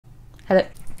Hello.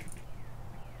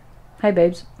 Hi,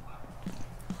 babes.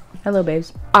 Hello,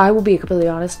 babes. I will be completely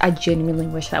honest, I genuinely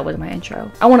wish that was my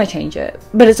intro. I want to change it,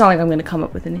 but it's not like I'm going to come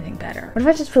up with anything better. What if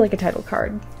I just put like a title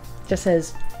card? Just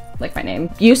says, like, my name.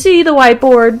 You see the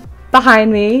whiteboard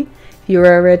behind me. If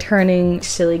you're a returning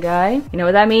silly guy, you know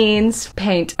what that means.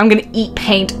 Paint. I'm gonna eat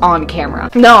paint on camera.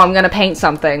 No, I'm gonna paint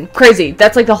something. Crazy.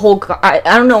 That's like the whole, I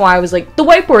don't know why I was like, the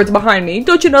whiteboard's behind me.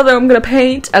 Don't you know that I'm gonna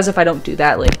paint? As if I don't do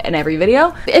that like in every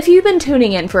video. If you've been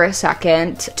tuning in for a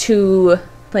second to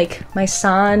like my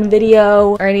son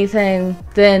video or anything,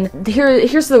 then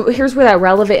here's where that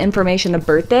relevant information of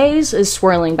birthdays is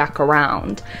swirling back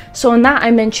around. So in that,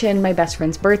 I mentioned my best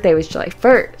friend's birthday was July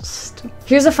 1st.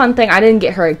 Here's a fun thing, I didn't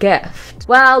get her a gift.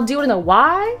 Well, do you wanna know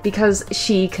why? Because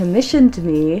she commissioned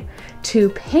me to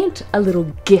paint a little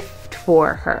gift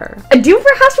for her. I do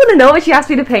perhaps want to know what she asked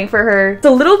me to paint for her. It's a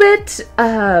little bit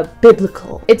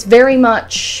biblical. It's very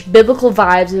much biblical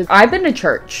vibes. I've been to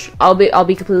church. I'll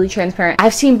be completely transparent.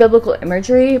 I've seen biblical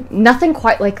imagery, nothing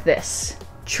quite like this.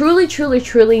 Truly, truly,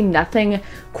 truly nothing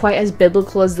quite as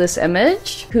biblical as this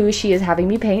image. Who she is having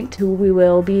me paint, who we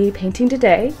will be painting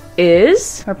today,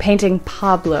 we're painting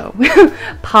Pablo.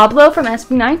 Pablo from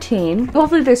SB19.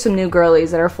 Hopefully there's some new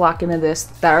girlies that are flocking to this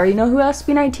that already know who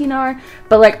SB19 are,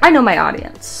 but like, I know my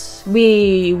audience.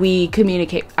 We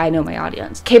communicate. I know my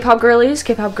audience. K-pop girlies,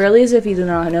 if you do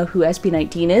not know who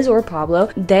SB19 is or Pablo,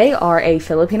 they are a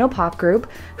Filipino pop group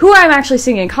who I'm actually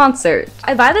seeing in concert.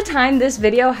 By the time this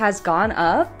video has gone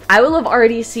up, I will have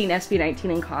already seen SB19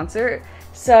 in concert.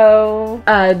 So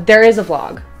there is a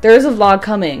vlog. There is a vlog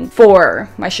coming for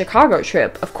my Chicago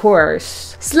trip, of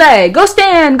course. Slay! Go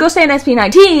stand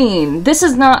SB19! This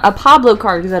is not a Pablo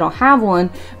card because I don't have one,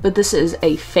 but this is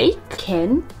a fake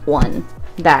Ken one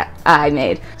that I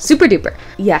made. Super duper.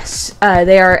 Yes,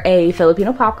 they are a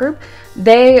Filipino pop group.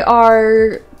 They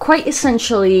are quite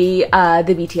essentially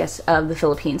the BTS of the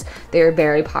Philippines. They are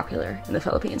very popular in the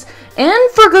Philippines.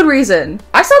 And for good reason.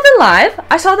 I saw them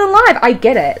live. I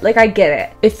get it. Like, I get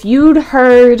it. If you'd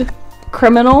heard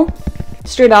Criminal,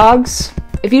 Stray Dogs,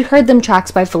 if you'd heard them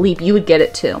tracks by Philippe, you would get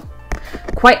it too.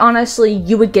 Quite honestly,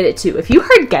 you would get it too. If you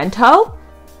heard Gento,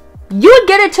 you would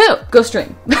get it too. Go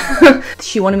stream.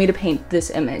 She wanted me to paint this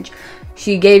image.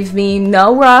 She gave me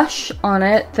no rush on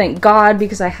it, thank God,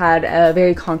 because I had a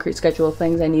very concrete schedule of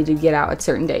things I needed to get out at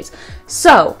certain days.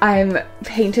 So I'm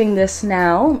painting this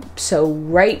now. So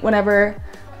right whenever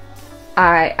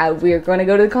we are going to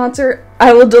go to the concert,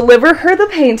 I will deliver her the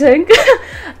painting.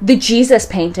 The Jesus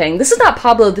painting. This is not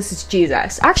Pablo, this is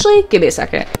Jesus. Actually, give me a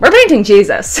second. We're painting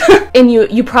Jesus. And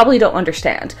you probably don't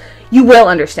understand. You will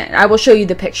understand. I will show you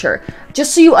the picture.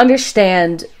 Just so you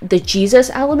understand the Jesus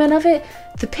element of it,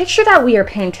 the picture that we are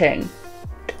painting,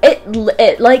 it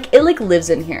lives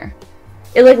in here.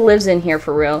 It like lives in here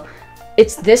for real.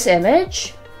 It's this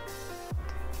image.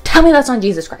 Tell me that's not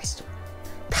Jesus Christ.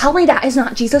 Tell me that is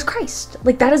not Jesus Christ.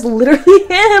 Like, that is literally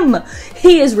him.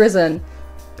 He is risen.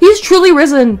 He is truly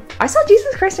risen. I saw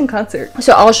Jesus Christ in concert.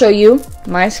 So I'll show you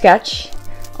my sketch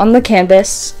on the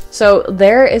canvas. So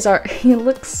there is our, he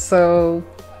looks so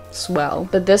swell.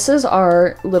 But this is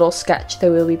our little sketch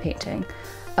that we'll be painting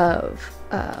of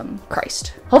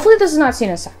Christ. Hopefully this is not seen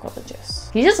as sacrilegious.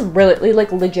 He just really,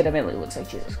 like, legitimately looks like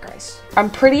Jesus Christ. I'm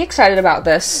pretty excited about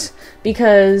this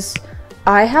because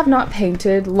I have not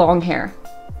painted long hair.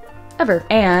 Ever.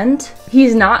 And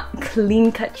he's not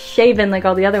clean cut shaven like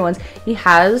all the other ones. He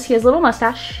has a little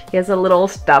mustache. He has a little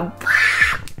stub.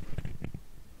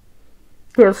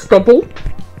 He has stubble.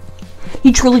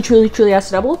 He truly has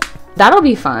stubble. That'll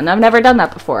be fun. I've never done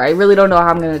that before. I really don't know how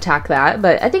I'm gonna attack that,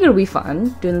 but I think it'll be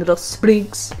fun doing little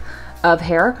sprigs of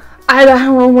hair. I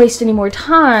don't want to waste any more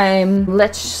time.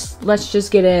 Let's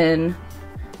just get in.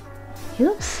 He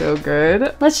looks so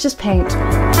good. Let's just paint.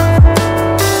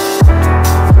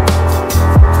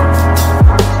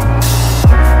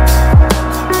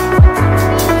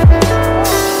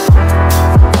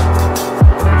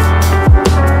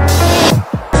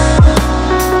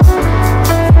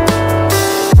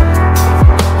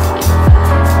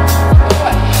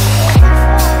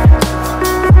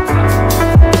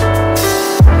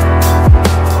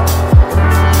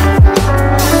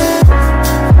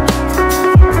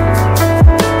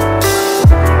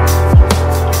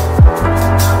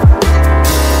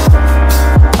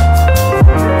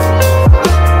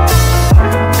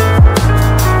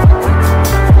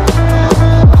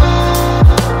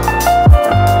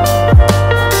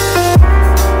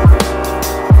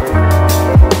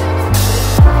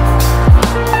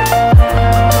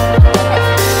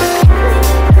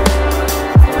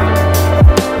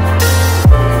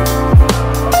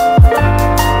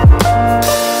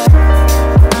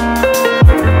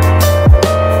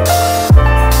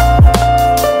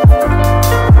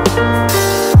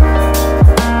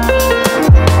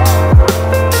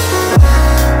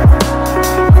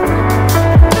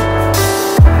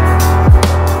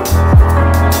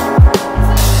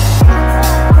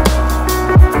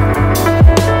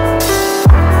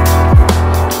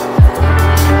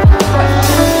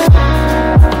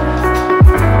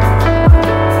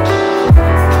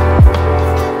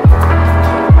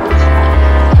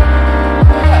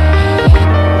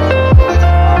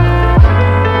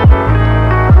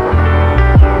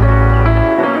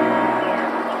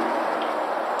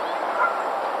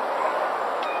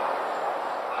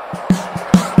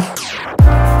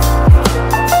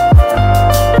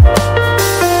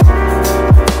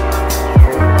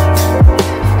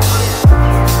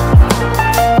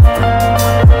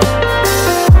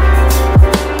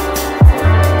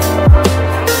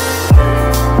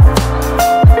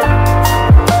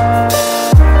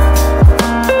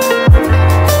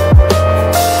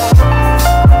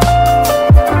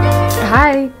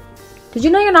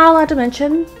 not allowed to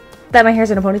mention that my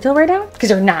hair's in a ponytail right now? Because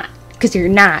you're not. Because you're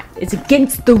not. It's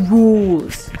against the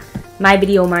rules. My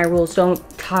video, my rules. Don't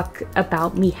talk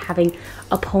about me having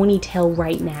a ponytail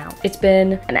right now. It's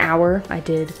been an hour. I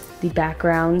did the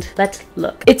background. Let's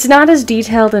look. It's not as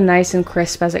detailed and nice and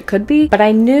crisp as it could be, but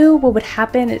I knew what would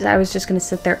happen is I was just gonna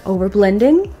sit there over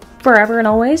blending forever and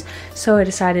always, so I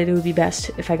decided it would be best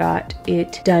if I got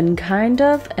it done kind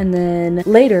of, and then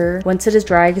later, once it is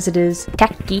dry, because it is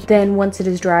tacky, then once it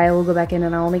is dry, I will go back in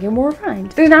and I'll make it more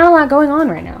refined. There's not a lot going on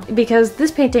right now, because this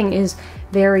painting is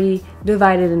very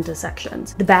divided into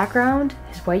sections. The background,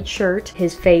 his white shirt,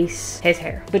 his face, his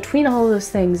hair. Between all those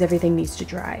things, everything needs to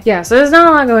dry. Yeah, so there's not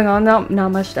a lot going on, not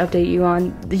much to update you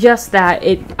on. Just that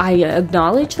I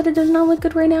acknowledge that it does not look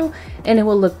good right now, and it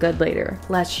will look good later.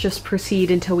 Let's just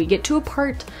proceed until we get to a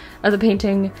part of the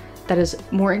painting that is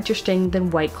more interesting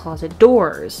than white closet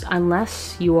doors.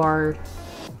 Unless you are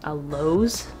a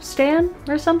Lowe's stan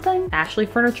or something? Ashley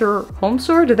Furniture Home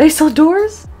Store, do they sell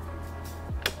doors?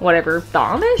 Whatever. The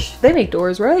Amish? They make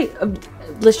doors, right?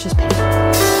 Let's just paint.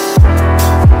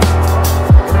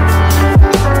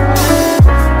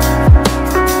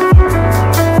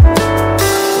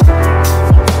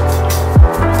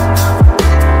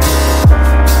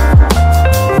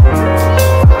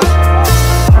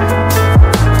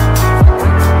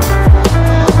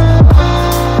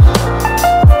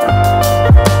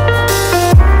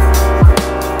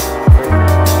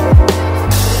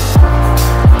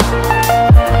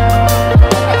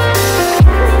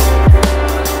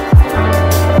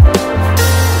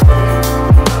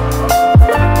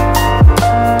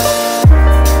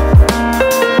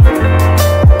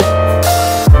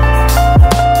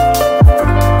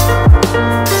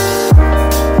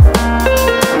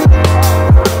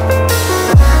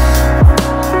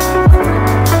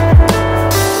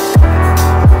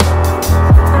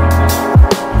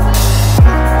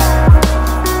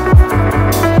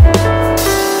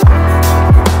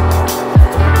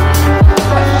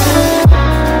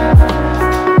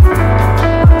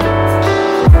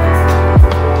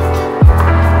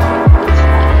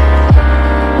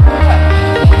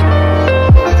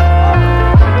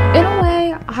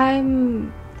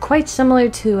 Quite similar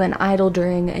to an idol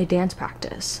during a dance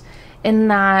practice, in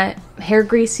that hair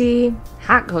greasy,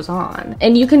 hat goes on.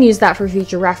 And you can use that for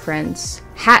future reference.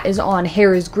 Hat is on,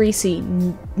 hair is greasy,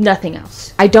 nothing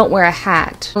else. I don't wear a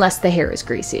hat unless the hair is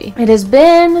greasy. It has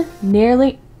been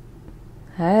nearly...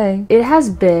 Hey. It has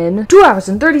been 2 hours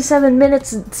and 37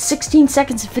 minutes, 16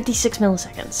 seconds, and 56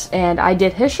 milliseconds. And I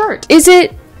did his shirt. Is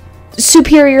it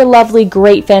superior, lovely,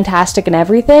 great, fantastic, and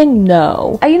everything?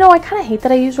 No. You know, I kind of hate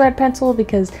that I use red pencil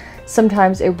because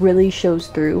sometimes it really shows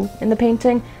through in the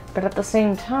painting, but at the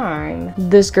same time,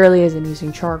 this girly isn't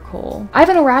using charcoal. I have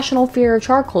an irrational fear of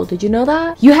charcoal. Did you know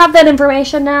that? You have that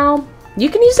information now. You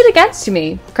can use it against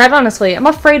me. Quite honestly, I'm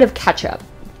afraid of ketchup.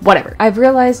 Whatever. I've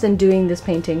realized in doing this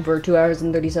painting for 2 hours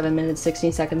and 37 minutes,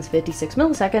 16 seconds, 56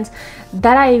 milliseconds,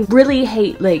 that I really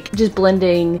hate, like, just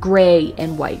blending gray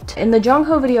and white. In the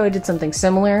Jongho video, I did something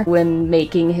similar when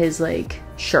making his, like,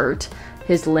 shirt,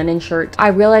 his linen shirt. I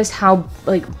realized how,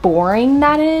 like, boring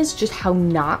that is, just how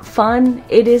not fun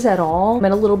it is at all,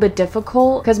 and a little bit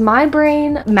difficult, because my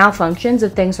brain malfunctions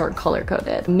if things aren't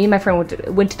color-coded. Me and my friend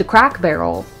went to the Cracker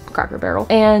Barrel,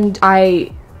 and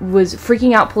I was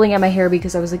freaking out pulling at my hair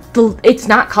because I was like, it's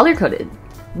not color coded.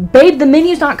 Babe, the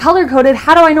menu's not color coded.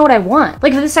 How do I know what I want?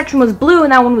 Like, if this section was blue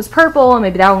and that one was purple and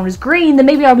maybe that one was green, then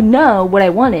maybe I would know what I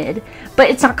wanted. But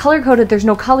it's not color coded. There's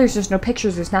no colors, there's no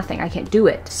pictures, there's nothing. I can't do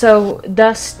it. So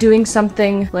thus doing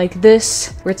something like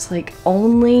this where it's like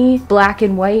only black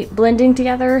and white blending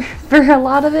together for a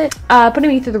lot of it, putting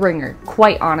me through the ringer,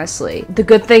 quite honestly. The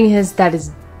good thing is that is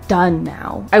done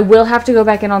now. I will have to go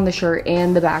back in on the shirt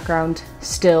and the background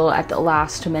still at the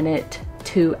last minute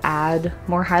to add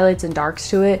more highlights and darks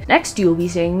to it. Next, you'll be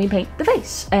seeing me paint the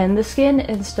face and the skin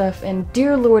and stuff, and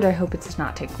dear Lord, I hope it does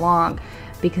not take long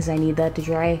because I need that to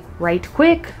dry right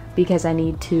quick, because I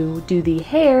need to do the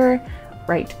hair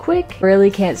right quick.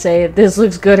 Really can't say if this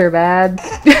looks good or bad,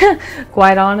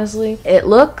 quite honestly. It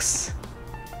looks...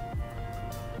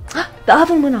 The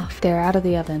oven went off. They're out of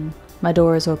the oven. My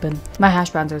door is open. My hash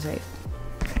browns are safe.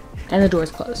 And the door's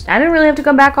closed. I didn't really have to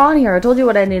come back on here. I told you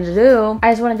what I needed to do.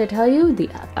 I just wanted to tell you,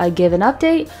 give an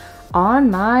update on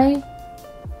my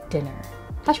dinner.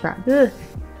 Hash brown. Ugh.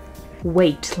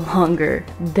 Wait longer,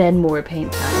 then more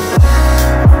paint time.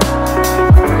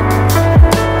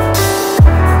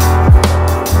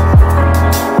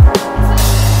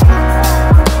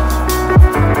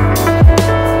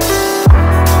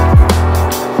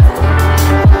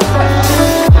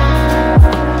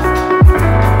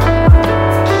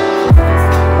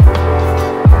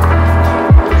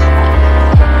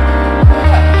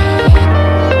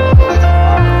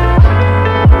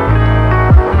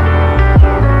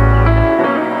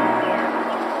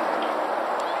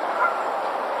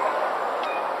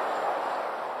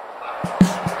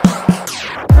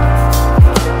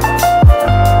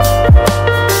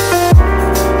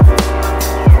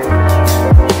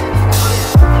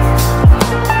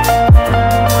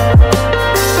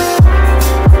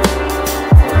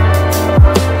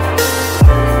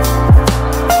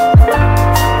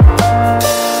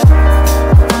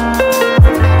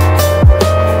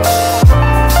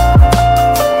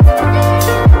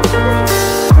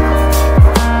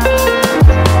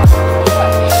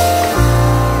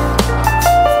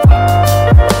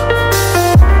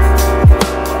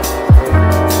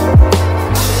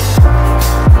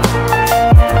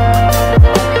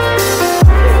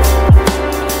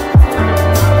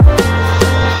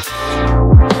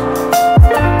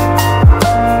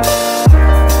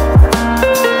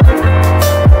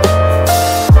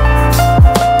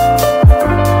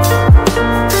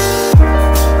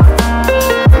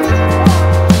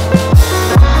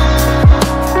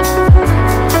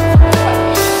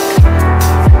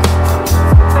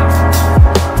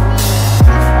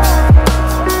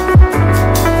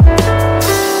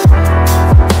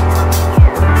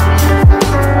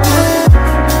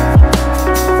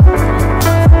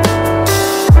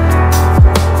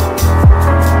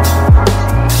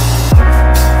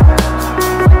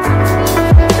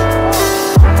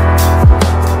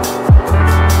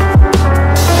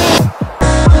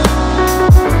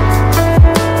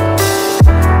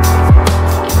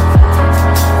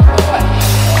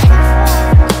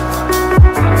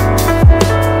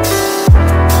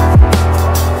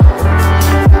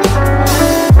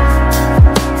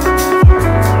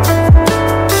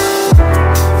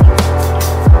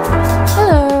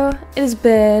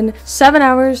 been 7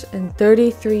 hours and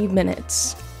 33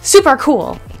 minutes. Super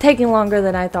cool. Taking longer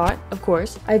than I thought, of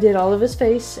course. I did all of his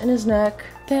face and his neck.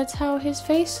 That's how his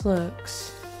face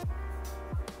looks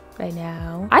right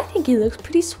now. I think he looks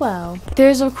pretty swell.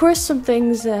 There's of course some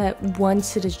things that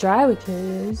once it is dry, which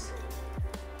is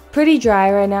pretty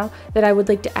dry right now, that I would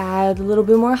like to add a little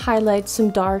bit more highlights, some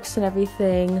darks and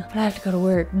everything. But I have to go to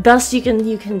work. Thus you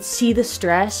can see the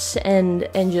stress and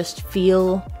just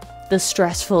feel the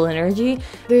stressful energy.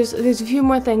 There's a few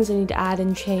more things I need to add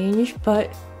and change,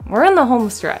 but we're in the home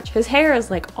stretch. His hair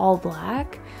is like all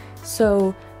black,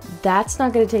 so that's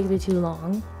not gonna take me too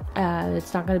long.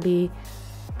 It's not gonna be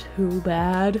too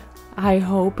bad. I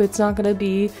hope it's not gonna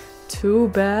be too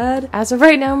bad. As of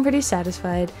right now, I'm pretty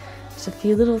satisfied. There's a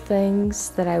few little things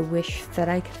that I wish that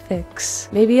I could fix.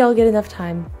 Maybe I'll get enough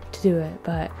time to do it,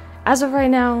 but as of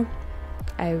right now,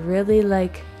 I really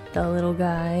like the little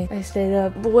guy. I stayed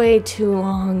up way too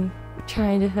long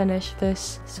trying to finish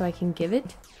this so I can give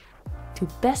it to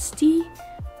Bestie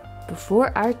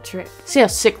before our trip. See how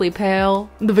sickly pale?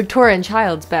 The Victorian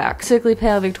child's back. Sickly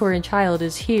pale Victorian child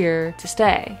is here to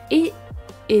stay. It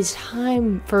is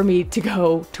time for me to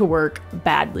go to work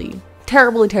badly.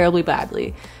 Terribly, terribly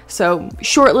badly. So,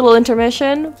 short little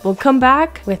intermission. We'll come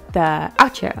back with the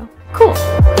outro. Cool.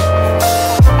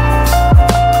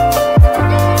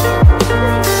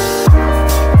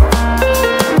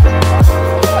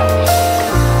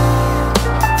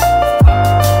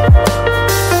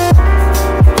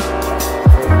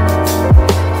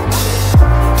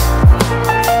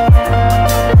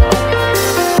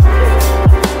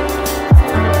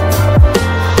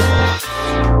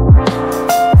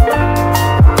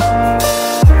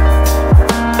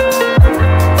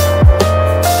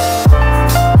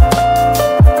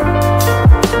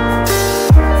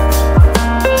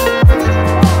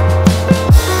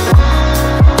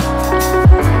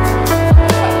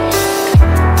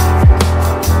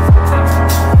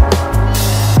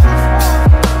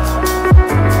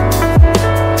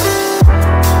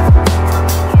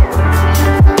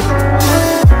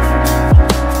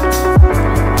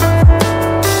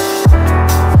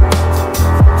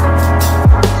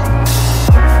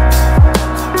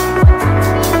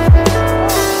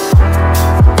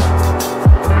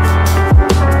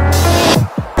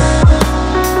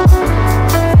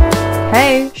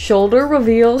 Shoulder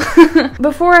reveal.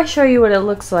 Before I show you what it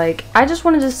looks like, I just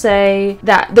wanted to say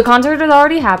that the concert had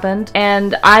already happened,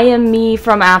 and I am me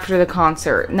from after the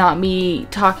concert, not me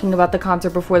talking about the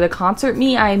concert before the concert.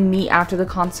 I am me after the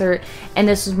concert, and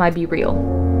this is my Be Real.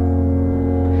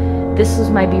 This is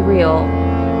my Be Real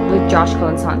with Josh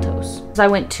Cullen Santos. I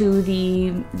went to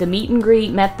the meet and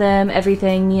greet, met them,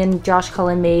 everything. Me and Josh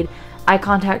Cullen made eye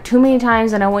contact too many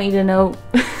times, and I want you to know,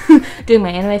 doing my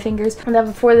anime fingers, and that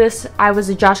before this, I was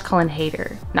a Josh Cullen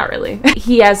hater. Not really.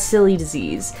 He has silly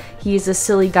disease. He's a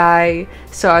silly guy,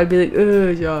 so I'd be like,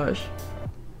 ugh, Josh.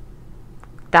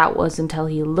 That was until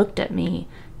he looked at me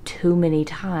too many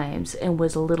times and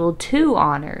was a little too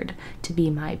honored to be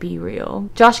my Be Real.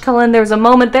 Josh Cullen, there was a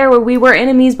moment there where we were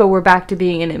enemies, but we're back to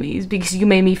being enemies because you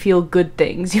made me feel good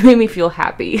things. You made me feel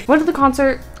happy. Went to the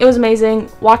concert. It was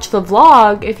amazing. Watch the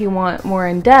vlog if you want more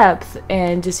in depth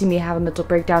and to see me have a mental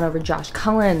breakdown over Josh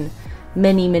Cullen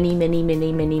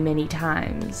many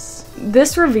times.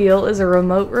 This reveal is a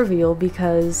remote reveal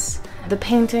because the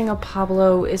painting of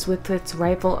Pablo is with its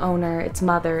rightful owner, its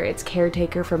mother, its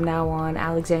caretaker from now on,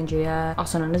 Alexandria,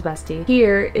 also known as Bestie.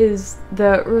 Here is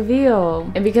the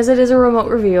reveal. And because it is a remote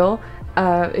reveal,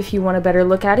 if you want a better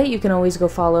look at it, you can always go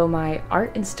follow my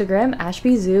art Instagram,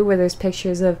 ashbzu, where there's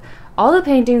pictures of all the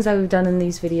paintings that we've done in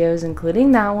these videos,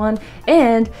 including that one,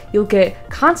 and you'll get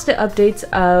constant updates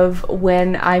of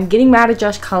when I'm getting mad at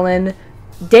Josh Cullen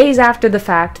days after the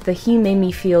fact that he made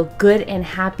me feel good and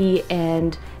happy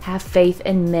and have faith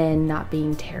in men not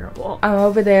being terrible. I'm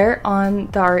over there on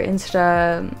the art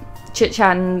Insta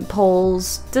chit-chatting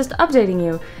polls, just updating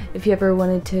you if you ever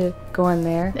wanted to go on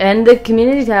there. And the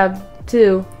community tab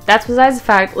too. That's besides the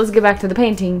fact. Let's get back to the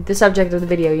painting, the subject of the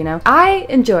video, you know. I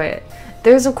enjoy it.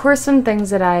 There's of course some things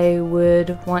that I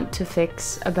would want to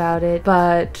fix about it,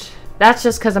 but that's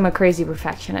just because I'm a crazy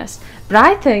perfectionist. But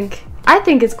I think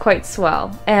it's quite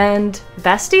swell, and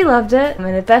Bestie loved it, and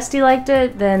if Bestie liked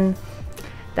it, then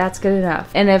that's good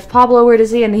enough. And if Pablo were to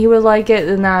see it and he would like it,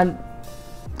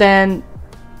 then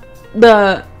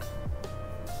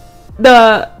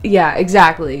yeah,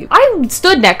 exactly. I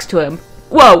stood next to him.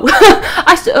 Whoa.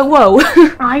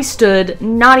 I stood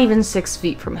not even 6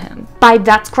 feet from him.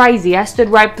 That's crazy. I stood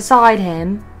right beside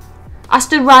him. I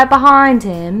stood right behind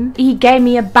him. He gave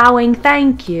me a bowing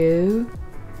thank you.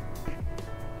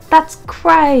 That's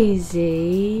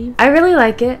crazy. I really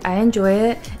like it. I enjoy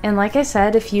it. And like I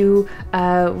said, if you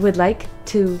would like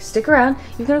to stick around,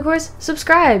 you can of course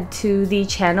subscribe to the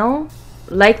channel,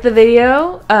 like the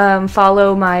video,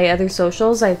 follow my other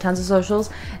socials. I have tons of socials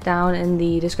down in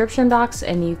the description box,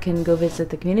 and you can go visit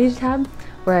the community tab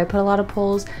where I put a lot of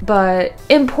polls. But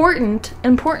important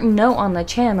note on the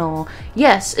channel,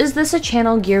 yes, is this a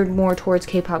channel geared more towards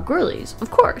K-pop girlies? Of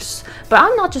course, but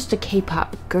I'm not just a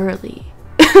K-pop girly.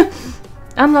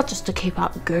 I'm not just a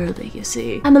K-pop girly, you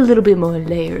see. I'm a little bit more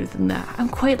layered than that. I'm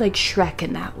quite like Shrek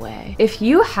in that way. If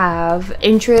you have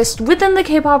interest within the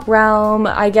K-pop realm,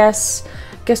 I guess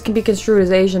can be construed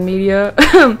as Asian media,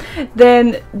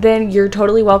 then you're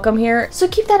totally welcome here. So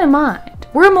keep that in mind.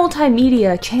 We're a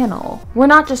multimedia channel. We're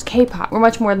not just K-pop. We're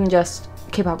much more than just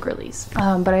K-pop girlies.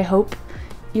 But I hope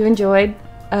you enjoyed.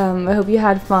 I hope you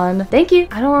had fun. Thank you.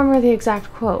 I don't remember the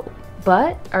exact quote,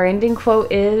 but our ending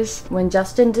quote is, when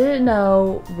Justin didn't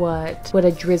know what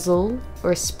a drizzle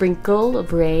or a sprinkle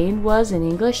of rain was in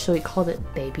English, so he called it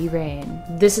baby rain.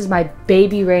 This is my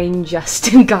baby rain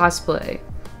Justin cosplay.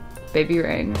 Baby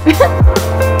rain.